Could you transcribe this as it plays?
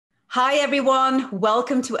Hi, everyone.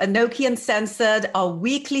 Welcome to ANOKHI Uncensored, our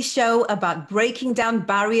weekly show about breaking down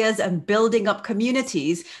barriers and building up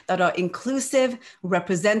communities that are inclusive,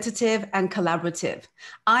 representative, and collaborative.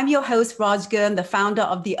 I'm your host, Raj Girn, the founder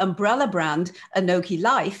of the umbrella brand ANOKHI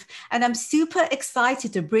Life, and I'm super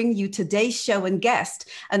excited to bring you today's show and guest,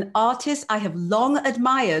 an artist I have long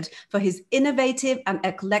admired for his innovative and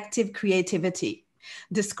eclectic creativity.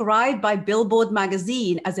 Described by Billboard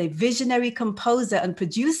magazine as a visionary composer and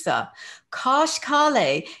producer, Karsh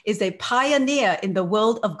Kale is a pioneer in the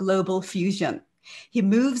world of global fusion. He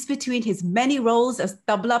moves between his many roles as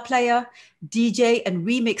tabla player, DJ and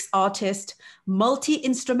remix artist,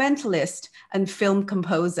 multi-instrumentalist, and film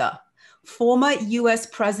composer. Former US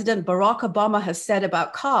President Barack Obama has said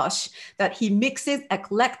about Karsh that he mixes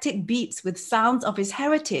eclectic beats with sounds of his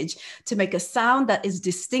heritage to make a sound that is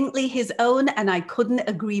distinctly his own, and I couldn't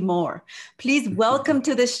agree more. Please welcome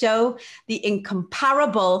to the show the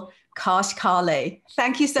incomparable Karsh Kale.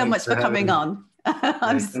 Thank you so much for coming on.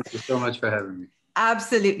 Thank you so much for having me.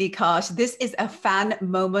 Absolutely, Karsh. This is a fan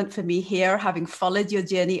moment for me here, having followed your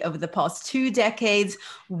journey over the past 2 decades,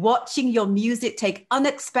 watching your music take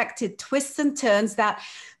unexpected twists and turns that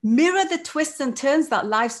mirror the twists and turns that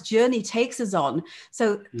life's journey takes us on.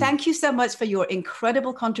 So thank you so much for your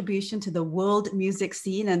incredible contribution to the world music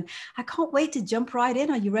scene. And I can't wait to jump right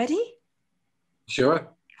in. Are you ready? Sure.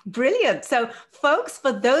 Brilliant. So folks,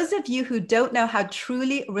 for those of you who don't know how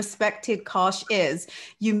truly respected Karsh is,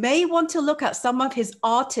 you may want to look at some of his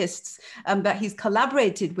artists that he's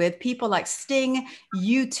collaborated with, people like Sting,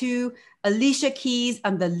 U2, Alicia Keys,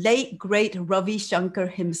 and the late, great Ravi Shankar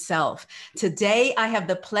himself. Today, I have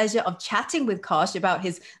the pleasure of chatting with Karsh about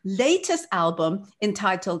his latest album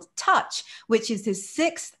entitled Touch, which is his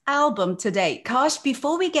 6th album to date. Karsh,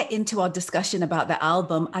 before we get into our discussion about the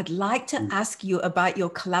album, I'd like to ask you about your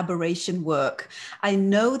collaboration work. I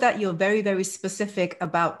know that you're very, very specific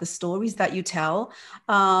about the stories that you tell.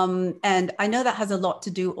 And I know that has a lot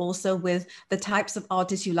to do also with the types of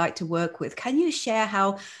artists you like to work with. Can you share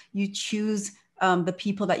how you choose the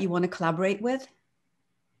people that you want to collaborate with?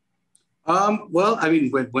 Well, I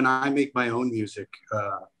mean, when I make my own music,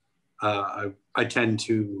 I tend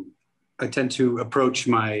to approach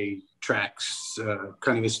my tracks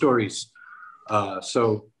kind of as stories.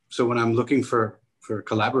 So when I'm looking for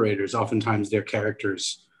collaborators, oftentimes they're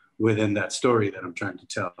characters within that story that I'm trying to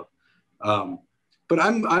tell. But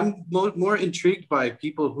I'm more intrigued by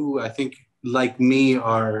people who I think, like me,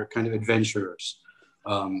 are kind of adventurers.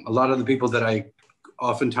 A lot of the people that I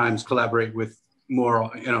oftentimes collaborate with more,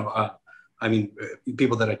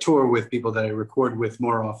 people that I tour with, people that I record with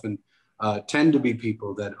more often, tend to be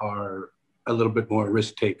people that are a little bit more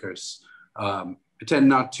risk takers. I tend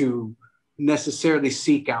not to necessarily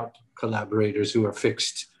seek out collaborators who are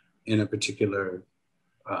fixed in a particular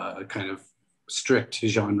kind of strict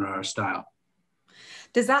genre or style.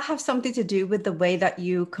 Does that have something to do with the way that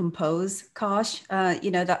you compose, Karsh?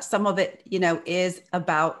 That some of it, is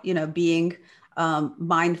about, being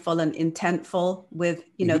mindful and intentful with,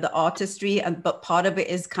 the artistry, but part of it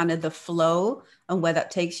is kind of the flow and where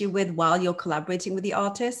that takes you with while you're collaborating with the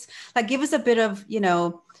artist. Like, give us a bit of,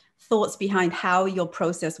 thoughts behind how your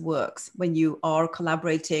process works when you are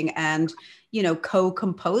collaborating and,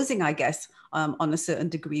 co-composing, I guess, on a certain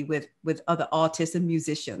degree with other artists and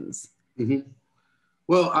musicians. Mm-hmm.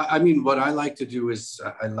 Well, I mean, what I like to do is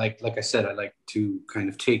like I said, I like to kind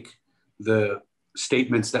of take the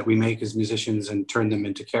statements that we make as musicians and turn them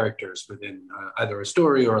into characters within either a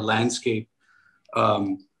story or a landscape.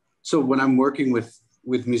 So when I'm working with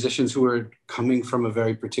musicians who are coming from a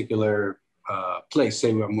very particular place, say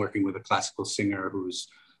I'm working with a classical singer who's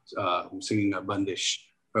singing a bandish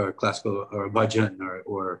or classical or a bhajan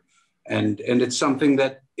and it's something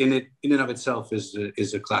that in and of itself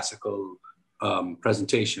is a classical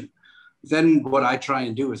presentation. Then what I try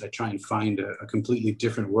and do is I try and find a completely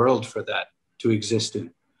different world for that to exist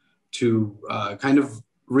in, to kind of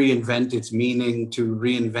reinvent its meaning, to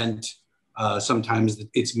reinvent sometimes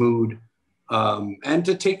its mood, and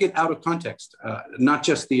to take it out of context. Not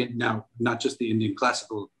just the Indian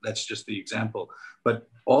classical, that's just the example, but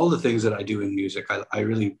all the things that I do in music,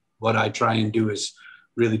 what I try and do is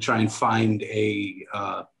really try and find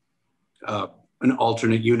an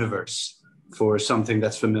alternate universe for something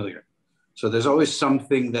that's familiar. So there's always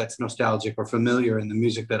something that's nostalgic or familiar in the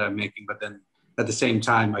music that I'm making, but then at the same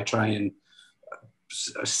time, I try and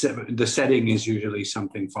the setting is usually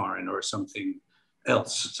something foreign or something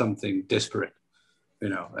else, something disparate.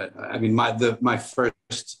 I mean, my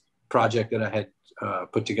first project that I had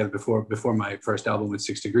put together before my first album with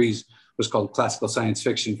 6 Degrees was called Classical Science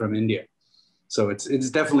Fiction from India. So it's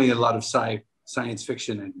definitely a lot of science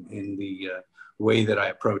fiction in the way that I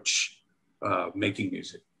approach making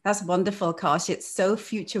music. That's wonderful, Karsh. It's so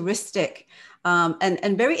futuristic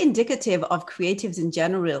and very indicative of creatives in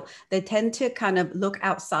general. They tend to kind of look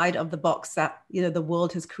outside of the box that, you know, the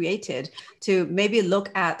world has created to maybe look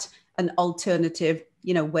at an alternative,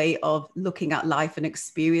 you know, way of looking at life and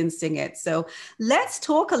experiencing it. So let's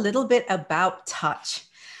talk a little bit about Touch.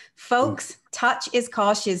 Folks, Touch is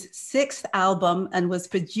Karsh's 6th album and was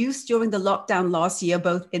produced during the lockdown last year,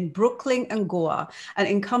 both in Brooklyn and Goa, and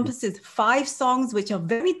encompasses 5 songs which are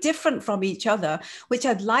very different from each other, which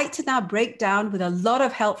I'd like to now break down with a lot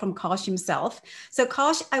of help from Karsh himself. So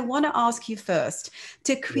Karsh, I want to ask you first,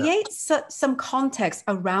 to create some context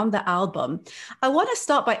around the album, I want to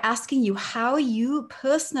start by asking you how you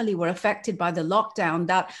personally were affected by the lockdown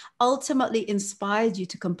that ultimately inspired you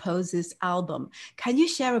to compose this album. Can you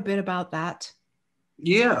share a bit about that?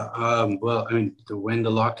 Yeah, well, I mean, when the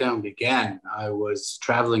lockdown began, I was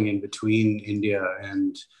traveling in between India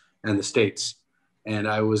and the States. And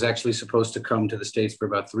I was actually supposed to come to the States for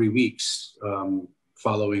about 3 weeks,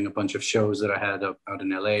 following a bunch of shows that I had out in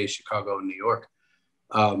LA, Chicago, and New York,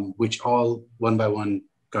 which all one by one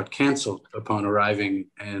got canceled upon arriving.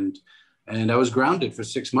 And I was grounded for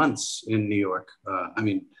 6 months in New York. I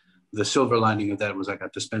mean, the silver lining of that was I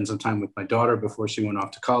got to spend some time with my daughter before she went off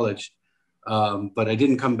to college. But I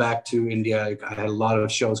didn't come back to India. I had a lot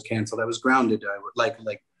of shows canceled. I was grounded. I would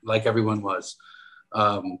like everyone was.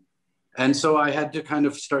 And so I had to kind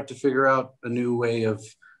of start to figure out a new way of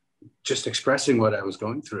just expressing what I was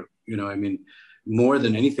going through. You know, I mean, more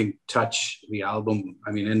than anything, Touch, the album.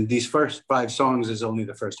 I mean, and these first 5 songs is only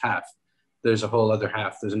the first half. There's a whole other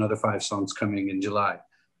half. There's another 5 songs coming in July,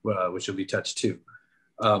 which will be Touch 2.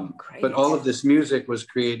 But all of this music was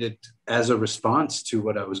created as a response to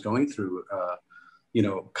what I was going through, you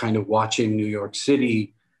know, kind of watching New York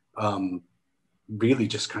City really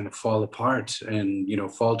just kind of fall apart and, you know,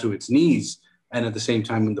 fall to its knees. And at the same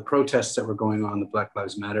time, when the protests that were going on, the Black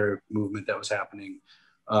Lives Matter movement that was happening,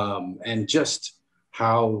 and just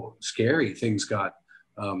how scary things got.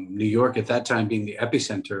 New York at that time being the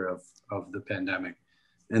epicenter of the pandemic.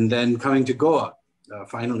 And then coming to Goa,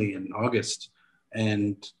 finally in August,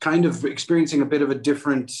 and kind of experiencing a bit of a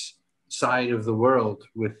different side of the world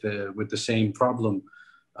with the same problem.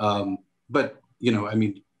 But, you know, I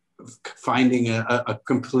mean, finding a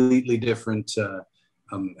completely different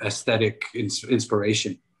aesthetic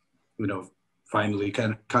inspiration, you know, finally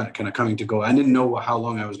kind of coming to go. I didn't know how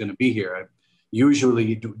long I was going to be here.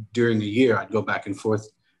 Usually during the year, I'd go back and forth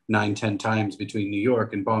 9-10 times between New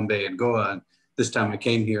York and Bombay and Goa. And this time I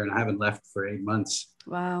came here and I haven't left for 8 months.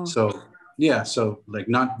 Wow. So yeah, so like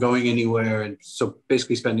not going anywhere. And so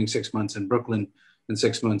basically spending 6 months in Brooklyn and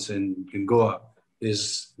 6 months in Goa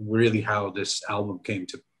is really how this album came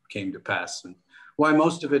to pass. And why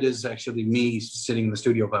most of it is actually me sitting in the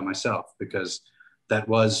studio by myself, because that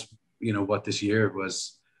was, you know, what this year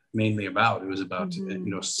was mainly about. It was about, you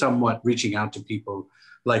know, somewhat reaching out to people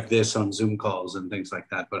like this on Zoom calls and things like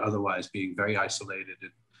that, but otherwise being very isolated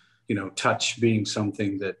and, you know, touch being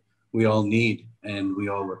something that we all need and we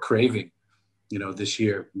all were craving, you know, this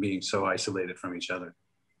year being so isolated from each other.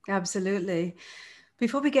 Absolutely.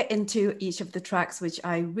 Before we get into each of the tracks, which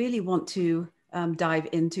I really want to dive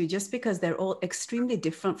into, just because they're all extremely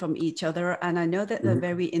different from each other, and I know that they're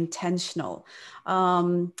very intentional.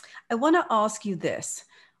 I want to ask you this.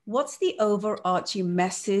 What's the overarching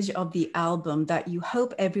message of the album that you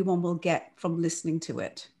hope everyone will get from listening to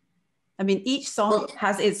it? I mean, each song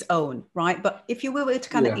has its own, right? But if you were to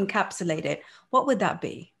kind of encapsulate it, what would that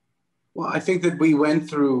be? Well, I think that we went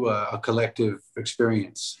through a collective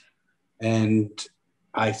experience, and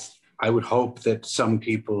I would hope that some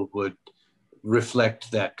people would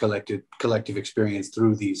reflect that collective experience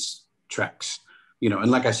through these tracks, you know.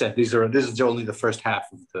 And like I said, this is only the first half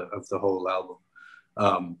of the whole album,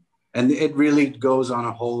 and it really goes on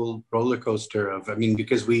a whole roller coaster of, I mean,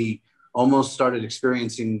 because we almost started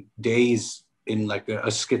experiencing days in like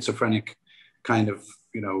a schizophrenic kind of,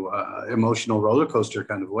 you know, emotional roller coaster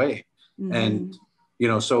kind of way. And, you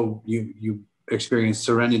know, so you experience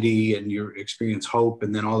serenity and you experience hope,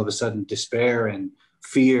 and then all of a sudden despair and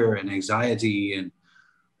fear and anxiety, and,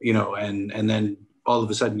 you know, and then all of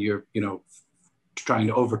a sudden you're, you know, trying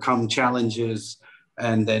to overcome challenges,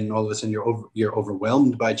 and then all of a sudden you're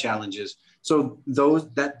overwhelmed by challenges. So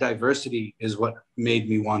that diversity is what made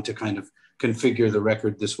me want to kind of configure the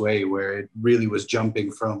record this way, where it really was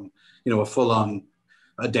jumping from, you know, a full-on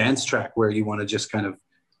dance track where you want to just kind of,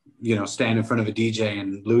 you know, stand in front of a DJ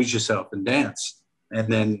and lose yourself and dance, and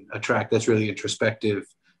then a track that's really introspective,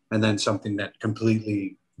 and then something that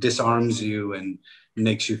completely disarms you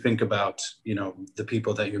makes you think about, you know, the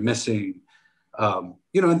people that you're missing,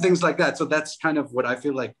 you know, and things like that. So that's kind of what I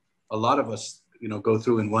feel like a lot of us, you know, go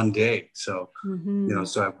through in one day. So, you know,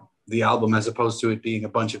 so the album, as opposed to it being a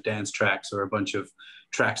bunch of dance tracks or a bunch of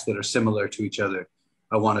tracks that are similar to each other,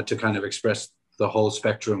 I wanted to kind of express the whole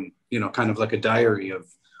spectrum, you know, kind of like a diary of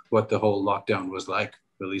what the whole lockdown was like,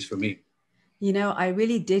 at least for me. You know, I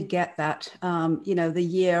really did get that, you know, the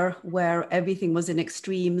year where everything was in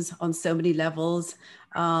extremes on so many levels.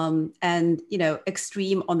 And, you know,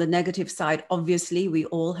 extreme on the negative side, obviously, we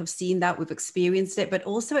all have seen that, we've experienced it, but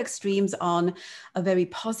also extremes on a very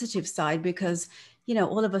positive side, because, you know,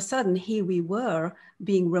 all of a sudden here we were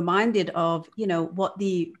being reminded of, you know, what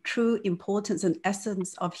the true importance and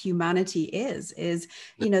essence of humanity is,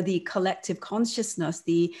 you know, the collective consciousness,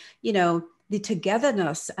 the, you know, the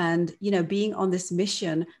togetherness, and, you know, being on this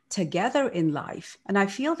mission together in life. And I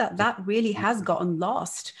feel that that really has gotten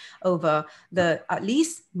lost over at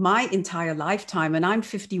least my entire lifetime. And I'm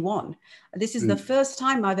 51. This is the first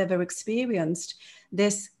time I've ever experienced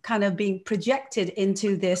this kind of being projected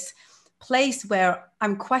into this place where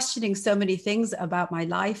I'm questioning so many things about my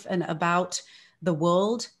life and about the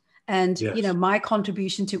world, and, you know, my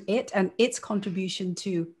contribution to it and its contribution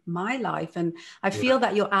to my life. And I feel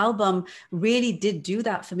that your album really did do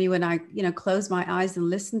that for me when I, you know, closed my eyes and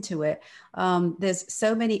listened to it. There's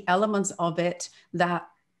so many elements of it that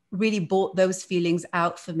really brought those feelings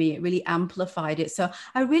out for me. It really amplified it. So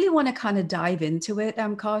I really want to kind of dive into it,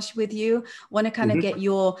 Karsh, with you. Want to kind of get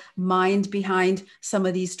your mind behind some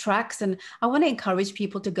of these tracks. And I want to encourage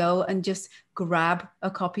people to go and just grab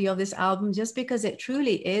a copy of this album, just because it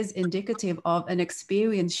truly is indicative of an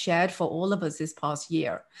experience shared for all of us this past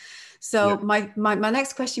year. So my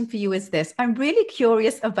next question for you is this. I'm really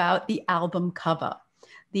curious about the album cover,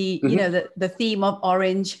 you know, the theme of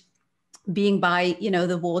orange, being by, you know,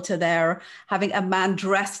 the water there, having a man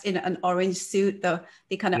dressed in an orange suit, the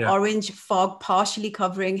kind of orange fog partially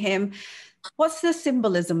covering him. What's the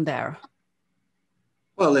symbolism there?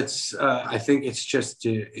 Well, it's, I think it's just,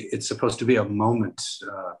 it's supposed to be a moment,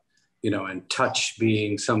 you know, and touch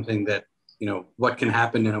being something that, you know, what can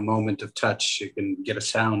happen in a moment of touch. You can get a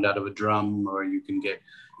sound out of a drum, or you can get,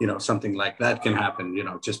 you know, something like that can happen, you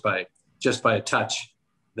know, just by a touch.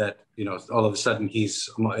 That, you know, all of a sudden he's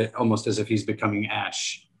almost as if he's becoming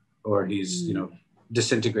ash, or he's, you know,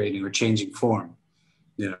 disintegrating or changing form,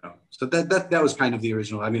 you know. So that was kind of the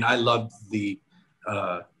original. I mean, I loved the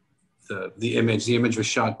image. The image was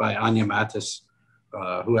shot by Anya Mathis,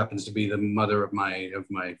 who happens to be the mother of my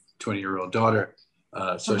 20-year-old daughter.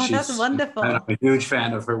 So that's wonderful. I'm a huge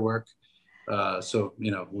fan of her work. So,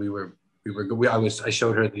 you know, I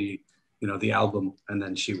showed her the, you know, the album, and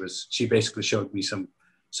then she basically showed me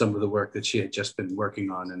some of the work that she had just been working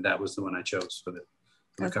on, and that was the one I chose for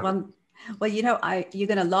the cover. Well, you know, you're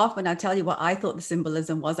going to laugh when I tell you what I thought the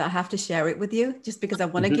symbolism was. I have to share it with you just because I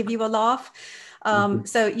want to give you a laugh.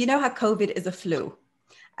 So you know how COVID is a flu,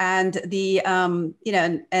 and the you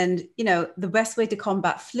know, and you know, the best way to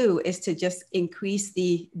combat flu is to just increase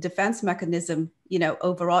the defense mechanism, you know,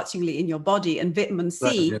 overarchingly in your body. And vitamin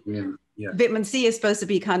C. Vitamin C is supposed to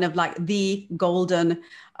be kind of like the golden,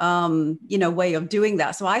 you know, way of doing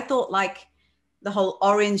that. So I thought like the whole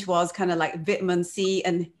orange was kind of like vitamin C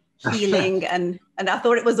and healing, and I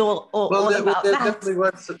thought it was all about that.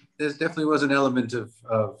 There definitely was an element of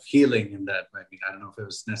healing in that. I mean, I don't know if it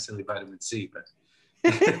was necessarily vitamin C, but.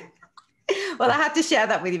 Well, I had to share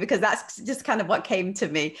that with you because that's just kind of what came to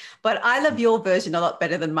me. But I love your version a lot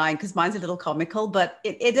better than mine, because mine's a little comical, but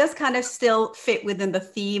it does kind of still fit within the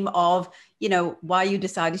theme of, you know, why you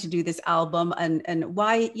decided to do this album, and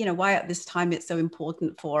why, you know, why at this time it's so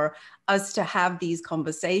important for us to have these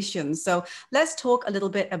conversations. So let's talk a little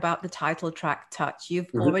bit about the title track, Touch. You've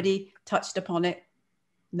already touched upon it.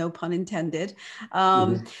 No pun intended.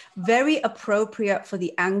 Very appropriate for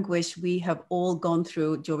the anguish we have all gone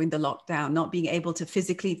through during the lockdown, not being able to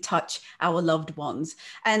physically touch our loved ones,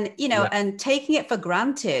 and, you know, and taking it for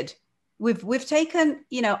granted. We've taken,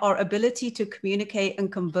 you know, our ability to communicate and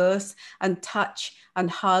converse and touch and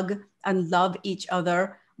hug and love each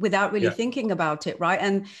other without really thinking about it, right?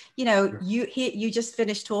 And, you know, you just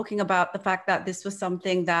finished talking about the fact that this was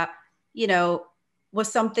something that, you know, was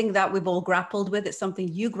something that we've all grappled with. It's something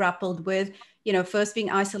you grappled with, you know, first being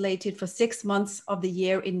isolated for 6 months of the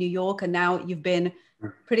year in New York, and now you've been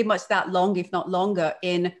pretty much that long, if not longer,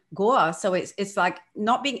 in Goa. So it's like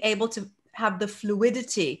not being able to have the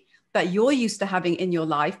fluidity that you're used to having in your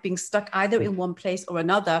life, being stuck either in one place or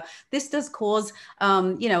another, this does cause,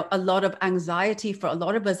 a lot of anxiety for a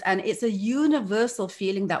lot of us. And it's a universal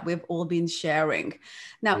feeling that we've all been sharing.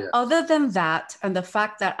 Now, other than that, and the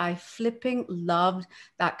fact that I flipping loved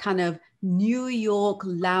that kind of New York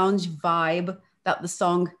lounge vibe that the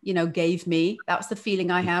song, gave me, that's the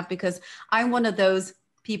feeling I have, because I'm one of those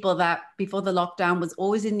people that before the lockdown was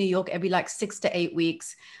always in New York every like 6 to 8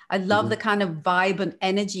 weeks. I love the kind of vibe and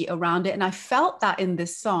energy around it. And I felt that in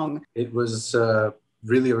this song. It was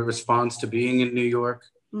really a response to being in New York.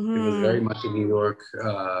 It was very much a New York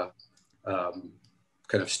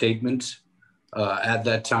kind of statement. At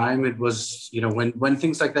that time, it was, when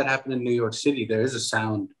things like that happen in New York City, there is a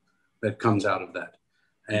sound that comes out of that.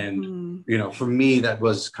 And, for me, that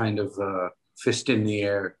was kind of a fist in the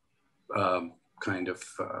air kind of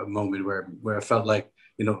moment where I felt like,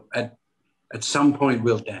 at some point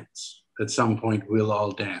we'll dance. At some point we'll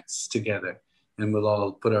all dance together and we'll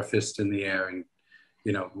all put our fists in the air. And,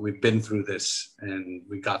 we've been through this and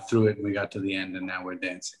we got through it and we got to the end and now we're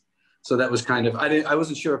dancing. So that was kind of, I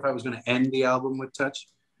wasn't sure if I was going to end the album with Touch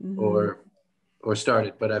or start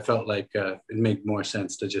it, but I felt like it made more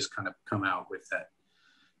sense to just kind of come out with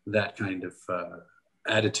that kind of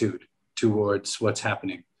attitude towards what's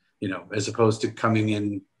happening, as opposed to coming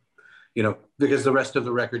in, because the rest of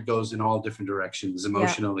the record goes in all different directions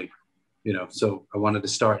emotionally, so I wanted to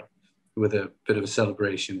start with a bit of a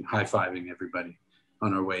celebration, high-fiving everybody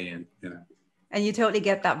on our way in, And you totally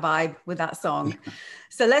get that vibe with that song.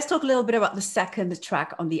 So let's talk a little bit about the second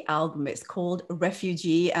track on the album. It's called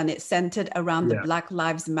Refugee, and it's centered around the Black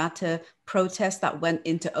Lives Matter protest that went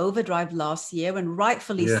into overdrive last year, and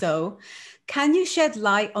rightfully so. Can you shed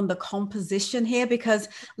light on the composition here? Because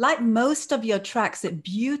like most of your tracks, it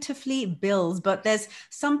beautifully builds, but there's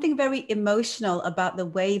something very emotional about the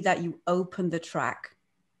way that you open the track.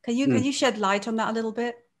 Can you shed light on that a little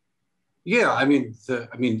bit? Yeah,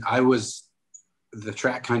 the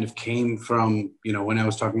track kind of came from, when I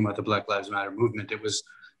was talking about the Black Lives Matter movement, it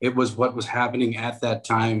was what was happening at that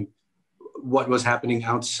time, what was happening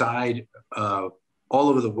outside all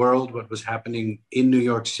over the world, what was happening in New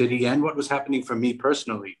York City, and what was happening for me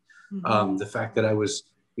personally. The fact that I was,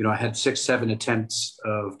 I had 6-7 attempts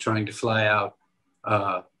of trying to fly out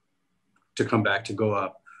to come back to go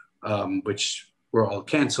up, which were all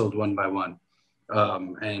canceled one by one.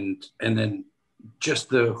 And then just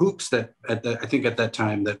the hoops that I think at that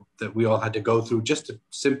time that we all had to go through just to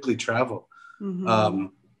simply travel.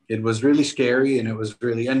 It was really scary, and it was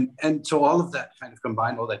really, and so all of that kind of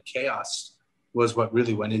combined, all that chaos was what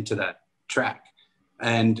really went into that track.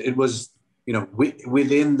 And it was,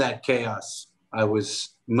 within that chaos, I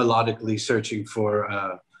was melodically searching for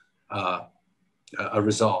a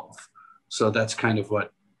resolve. So that's kind of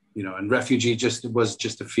what, and Refugee was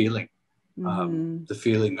just a feeling. The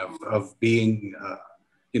feeling of being,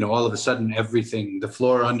 all of a sudden everything, the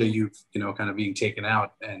floor under you, kind of being taken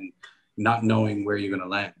out and not knowing where you're going to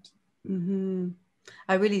land.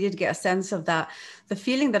 I really did get a sense of that. The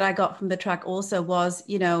feeling that I got from the track also was,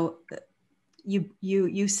 you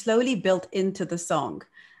slowly built into the song,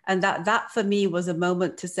 and that for me was a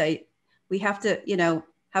moment to say, we have to,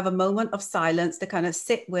 have a moment of silence to kind of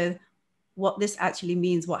sit with what this actually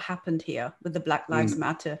means, what happened here with the Black Lives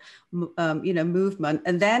Matter, movement.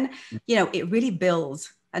 And then, it really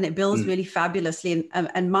builds, and it builds really fabulously.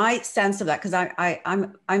 And my sense of that, because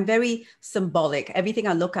I'm very symbolic. Everything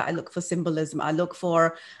I look at, I look for symbolism. I look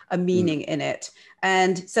for a meaning in it.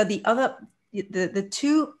 And so the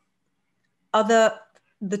two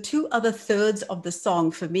other thirds of the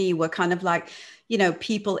song for me were kind of like,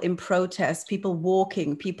 people in protest, people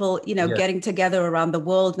walking, people, getting together around the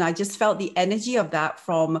world. And I just felt the energy of that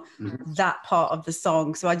from that part of the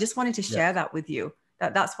song. So I just wanted to share that with you.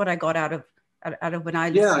 That's what I got out of when I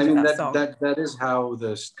listened to that song. That is how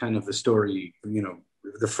this kind of the story,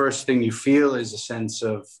 the first thing you feel is a sense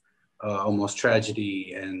of almost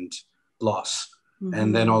tragedy and loss.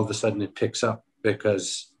 And then all of a sudden it picks up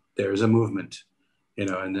because there's a movement,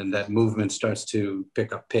 and then that movement starts to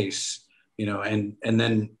pick up pace. And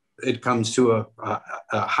then it comes to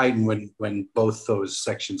a height when both those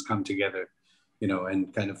sections come together,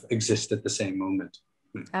 and kind of exist at the same moment.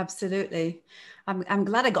 Absolutely. I'm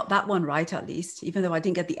glad I got that one right, at least, even though I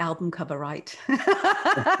didn't get the album cover right.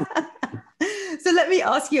 So let me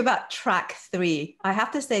ask you about track 3. I have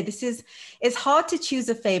to say, it's hard to choose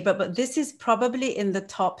a favorite, but this is probably in the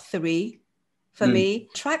top 3 for me.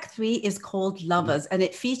 Track 3 is called Lovers, and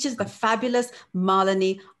it features the fabulous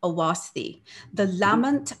Malini Awasthi. The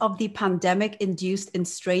lament of the pandemic-induced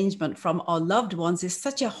estrangement from our loved ones is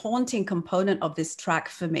such a haunting component of this track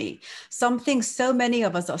for me. Something so many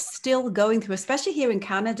of us are still going through, especially here in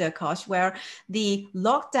Canada, Karsh, where the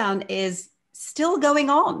lockdown is still going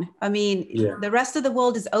on. I mean, the rest of the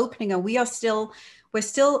world is opening, and we're still,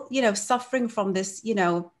 suffering from this,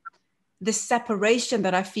 this separation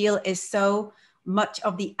that I feel is so much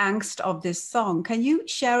of the angst of this song. Can you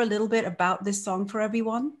share a little bit about this song for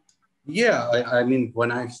everyone? Yeah, I mean,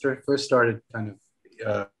 when I first started kind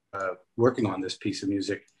of working on this piece of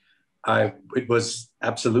music, it was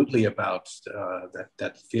absolutely about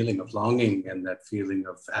that feeling of longing and that feeling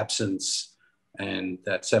of absence and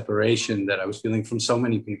that separation that I was feeling from so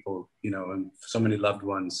many people, and so many loved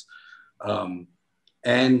ones.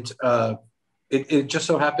 It just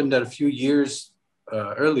so happened that a few years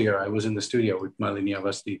earlier, I was in the studio with Malini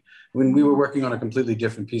Awasthi when we were working on a completely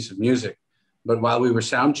different piece of music. But while we were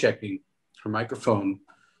sound checking her microphone,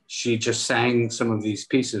 she just sang some of these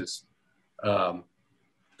pieces, the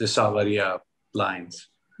Salvaria lines.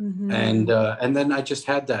 And then I just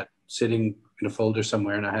had that sitting in a folder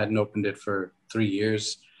somewhere, and I hadn't opened it for 3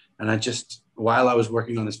 years. And while I was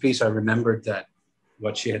working on this piece, I remembered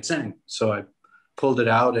what she had sang. So I pulled it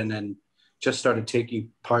out and then just started taking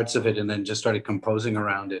parts of it and then just started composing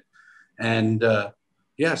around it. And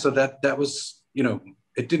so that was,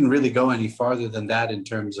 it didn't really go any farther than that in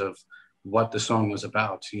terms of what the song was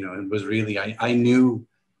about. It was really, I knew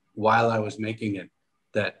while I was making it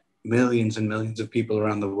that millions and millions of people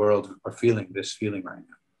around the world are feeling this feeling right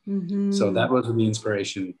now. So that was the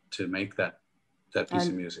inspiration to make that piece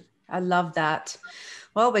of music. I love that.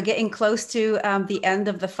 Well, we're getting close to the end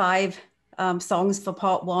of the 5 songs for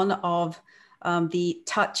part 1 of the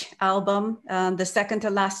Touch album. The second to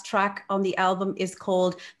last track on the album is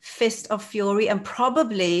called Fist of Fury, and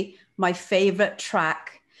probably my favorite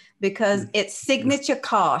track because it's signature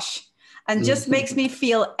Karsh and just makes me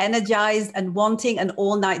feel energized and wanting an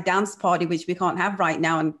all-night dance party, which we can't have right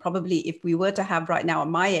now. And probably if we were to have right now at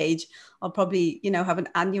my age, I'll probably, have an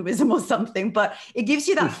aneurysm or something, but it gives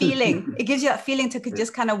you that feeling. It gives you that feeling to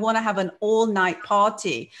just kind of want to have an all-night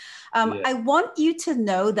party. I want you to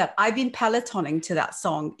know that I've been pelotoning to that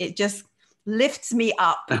song. It just lifts me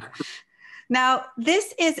up. Now,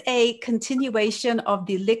 this is a continuation of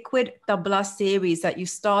the Liquid Tabla series that you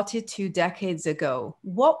started 2 decades ago.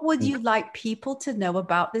 What would you like people to know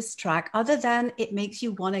about this track other than it makes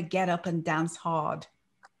you want to get up and dance hard?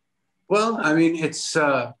 Well, I mean, it's,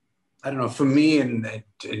 I don't know, for me, and it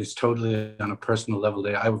is totally on a personal level,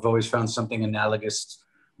 I've always found something analogous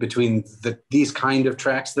between these kind of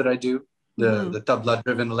tracks that I do, the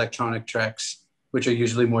tabla-driven electronic tracks, which are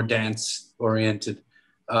usually more dance-oriented,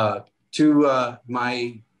 to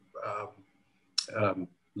my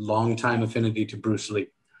long-time affinity to Bruce Lee.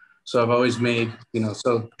 So I've always made,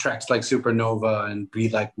 so tracks like Supernova and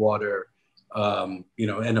Breathe Like Water, and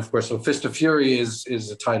of course, so Fist of Fury is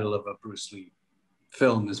the title of a Bruce Lee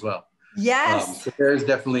film as well. Yes. So there's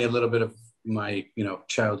definitely a little bit of my,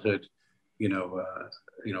 childhood,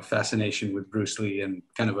 fascination with Bruce Lee and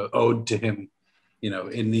kind of an ode to him,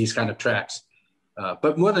 in these kind of tracks.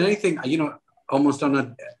 But more than anything, almost on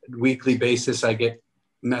a weekly basis, I get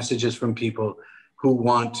messages from people who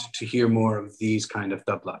want to hear more of these kind of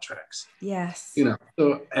tabla tracks. Yes.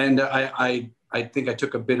 So, and I think I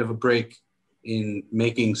took a bit of a break in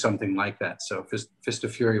making something like that. So Fist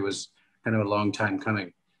of Fury was kind of a long time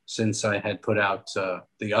coming since I had put out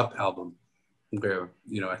the Up album, where,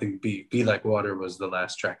 I think Be Like Water was the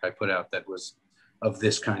last track I put out that was of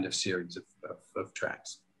this kind of series of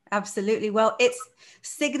tracks. Absolutely. Well, it's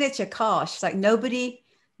signature Karsh. Like nobody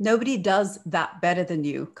does that better than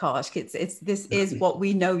you, Karsh. This is what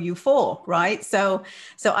we know you for, right? So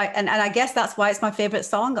I guess that's why it's my favorite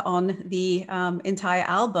song on the entire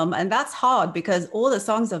album. And that's hard because all the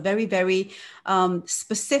songs are very, very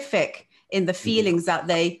specific in the feelings that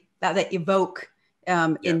they evoke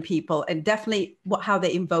in people, and definitely how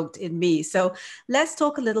they invoked in me. So let's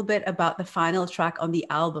talk a little bit about the final track on the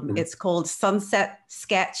album. It's called Sunset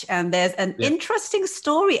Sketch, and there's an interesting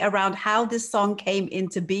story around how this song came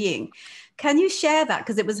into being. Can you share that?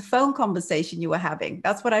 Because it was a phone conversation you were having.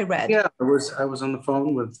 That's what I read. Yeah, I was on the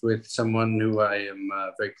phone with someone who I am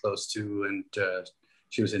very close to, and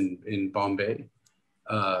she was in Bombay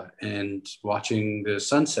and watching the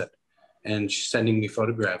sunset, and she's sending me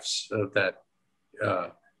photographs of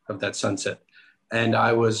that sunset. And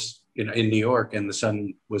I was, in New York, and the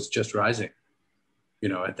sun was just rising,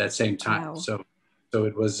 at that same time. Wow. So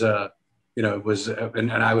it was,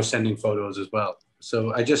 and I was sending photos as well.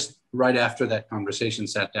 So I just, right after that conversation,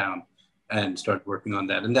 sat down and started working on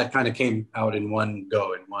that. And that kind of came out in one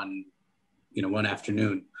go, in one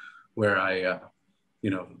afternoon, where I,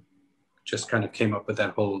 just kind of came up with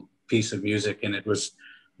that whole piece of music. And it was,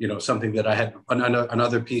 something that I had,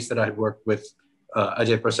 another piece that I had worked with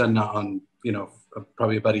Ajay Prasanna on,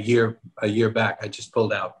 probably about a year back. I just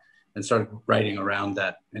pulled out and started writing around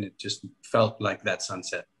that. And it just felt like that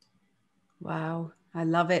sunset. Wow, I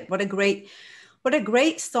love it. What a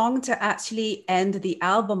great song to actually end the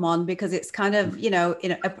album on, because it's kind of,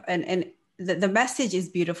 and the message is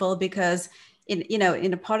beautiful, because in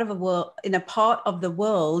a part of the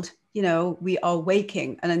world, we are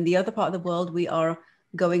waking, and in the other part of the world, we are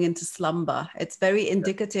going into slumber. It's very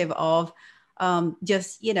indicative of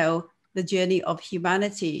just, the journey of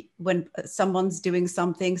humanity. When someone's doing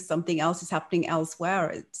something else is happening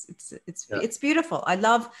elsewhere. It's beautiful. I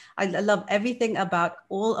love everything about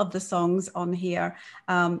all of the songs on here,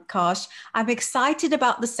 Karsh. I'm excited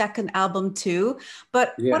about the second album too.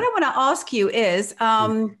 But what I want to ask you is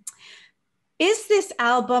this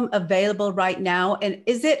album available right now, and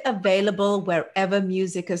is it available wherever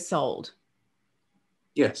music is sold?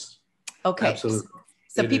 Yes. Okay. Absolutely.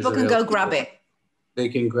 So people can go grab it. They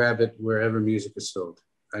can grab it wherever music is sold.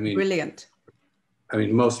 I mean, brilliant. I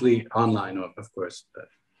mean, mostly online, of course, but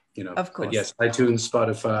of course. But yes, iTunes,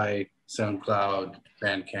 Spotify, SoundCloud,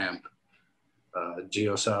 Bandcamp,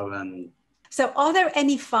 JioSaavn. So are there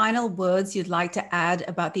any final words you'd like to add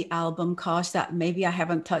about the album, Karsh, that maybe I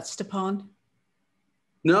haven't touched upon?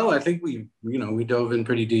 No, I think we dove in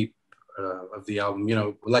pretty deep of the album.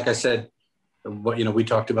 Like I said, we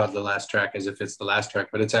talked about the last track as if it's the last track,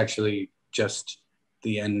 but it's actually just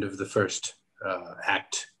the end of the first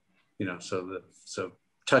act. So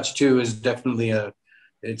Touch 2 is definitely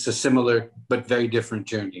it's a similar but very different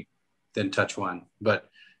journey than Touch 1. But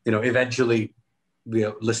eventually,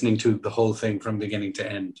 listening to the whole thing from beginning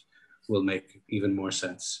to end will make even more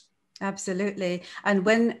sense. Absolutely. And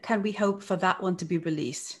when can we hope for that one to be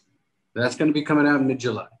released? That's going to be coming out in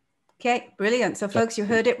mid-July. Okay, brilliant. So folks, you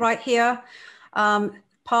heard it right here.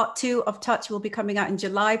 Part 2 of Touch will be coming out in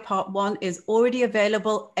July. Part 1 is already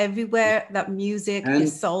available everywhere that music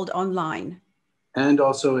is sold online. And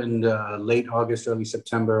also in late August, early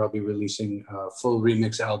September, I'll be releasing a full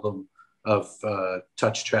remix album of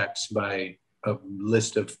Touch tracks by a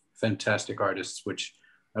list of fantastic artists, which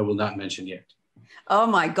I will not mention yet. Oh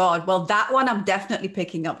my God. Well, that one I'm definitely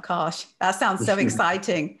picking up, Karsh. That sounds so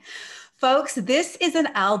exciting. Folks, this is an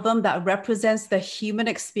album that represents the human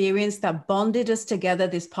experience that bonded us together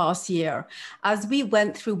this past year, as we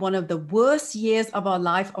went through one of the worst years of our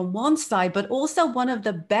life on one side, but also one of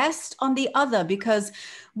the best on the other, because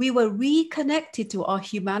we were reconnected to our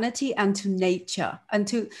humanity and to nature, and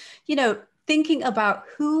to, thinking about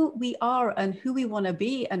who we are and who we want to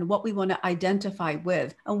be and what we want to identify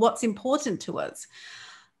with and what's important to us.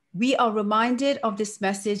 We are reminded of this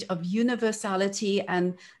message of universality,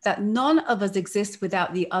 and that none of us exists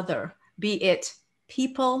without the other, be it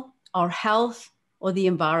people, our health, or the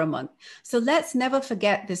environment. So let's never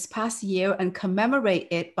forget this past year and commemorate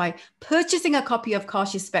it by purchasing a copy of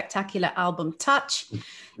Karsh's spectacular album, Touch.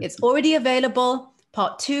 It's already available.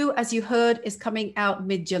 Part 2, as you heard, is coming out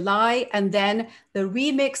mid-July, and then the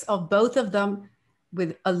remix of both of them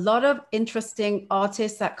with a lot of interesting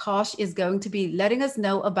artists that Karsh is going to be letting us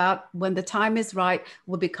know about when the time is right,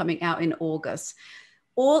 will be coming out in August.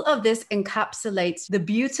 All of this encapsulates the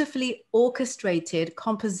beautifully orchestrated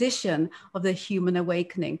composition of the human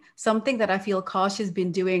awakening, something that I feel Karsh has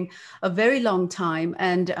been doing a very long time.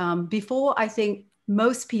 And before, I think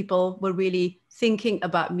most people were really thinking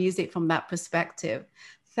about music from that perspective.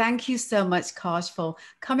 Thank you so much, Karsh, for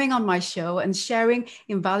coming on my show and sharing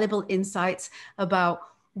invaluable insights about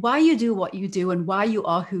why you do what you do and why you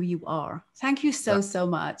are who you are. Thank you so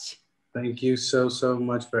much. Thank you so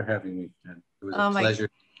much for having me. It was a pleasure.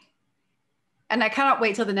 And I cannot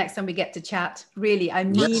wait till the next time we get to chat. Really, I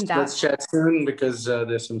mean that. Let's chat soon, because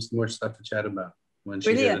there's some more stuff to chat about when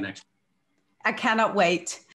she hears the next. I cannot wait.